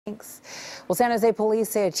Thanks. Well, San Jose police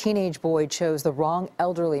say a teenage boy chose the wrong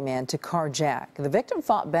elderly man to carjack. The victim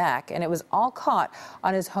fought back, and it was all caught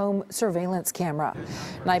on his home surveillance camera.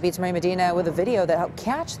 Night Beat's Maria Medina with a video that helped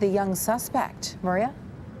catch the young suspect. Maria?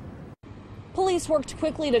 Police worked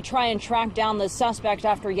quickly to try and track down the suspect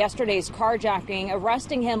after yesterday's carjacking,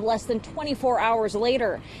 arresting him less than 24 hours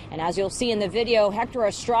later. And as you'll see in the video, Hector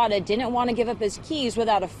Estrada didn't want to give up his keys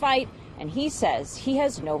without a fight, and he says he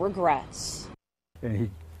has no regrets. And he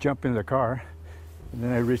jumped in the car, and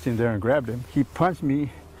then I reached in there and grabbed him. He punched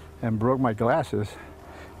me and broke my glasses,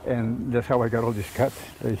 and that's how I got all these cuts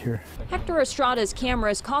right here. Hector Estrada's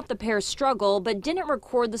cameras caught the pair's struggle but didn't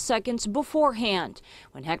record the seconds beforehand,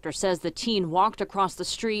 when Hector says the teen walked across the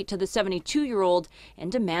street to the 72-year-old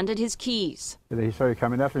and demanded his keys. He started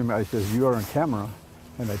coming after me. I says, "You are on camera,"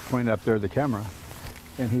 and I pointed up there at the camera,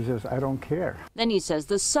 and he says, "I don't care." Then he says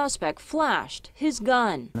the suspect flashed his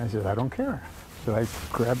gun. And I said, "I don't care." So I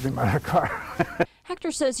grabbed him out of the car. Hector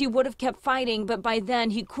says he would have kept fighting, but by then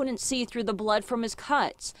he couldn't see through the blood from his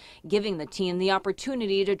cuts, giving the teen the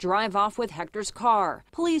opportunity to drive off with Hector's car.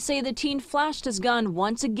 Police say the teen flashed his gun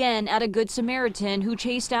once again at a Good Samaritan who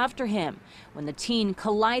chased after him when the teen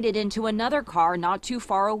collided into another car not too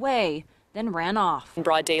far away, then ran off.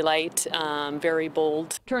 Broad daylight, very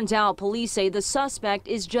bold. Turns out police say the suspect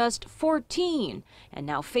is just 14 and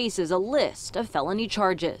now faces a list of felony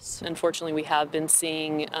charges. Unfortunately, we have been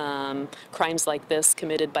seeing crimes like this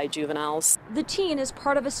committed by juveniles. The teen is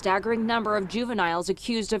part of a staggering number of juveniles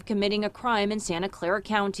accused of committing a crime in Santa Clara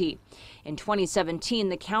County. In 2017,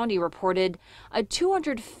 the county reported a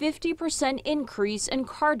 250% increase in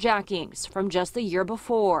carjackings from just the year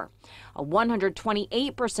before, a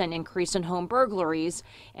 128% increase in home burglaries,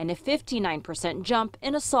 and a 59% jump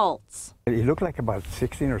in assaults. He looked like about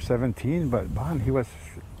 16 or 17, but Bon, he was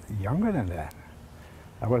younger than that.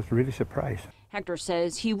 I was really surprised. Hector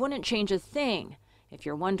says he wouldn't change a thing, if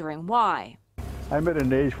you're wondering why. I'm at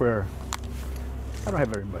an age where I don't have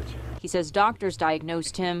very much. He says doctors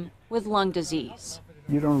diagnosed him with lung disease.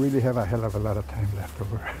 You don't really have a hell of a lot of time left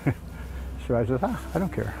over. So I said, I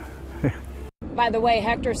don't care. By the way,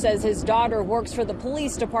 Hector says his daughter works for the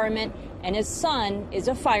police department and his son is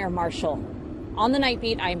a fire marshal. On the Night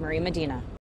Beat, I'm Maria Medina.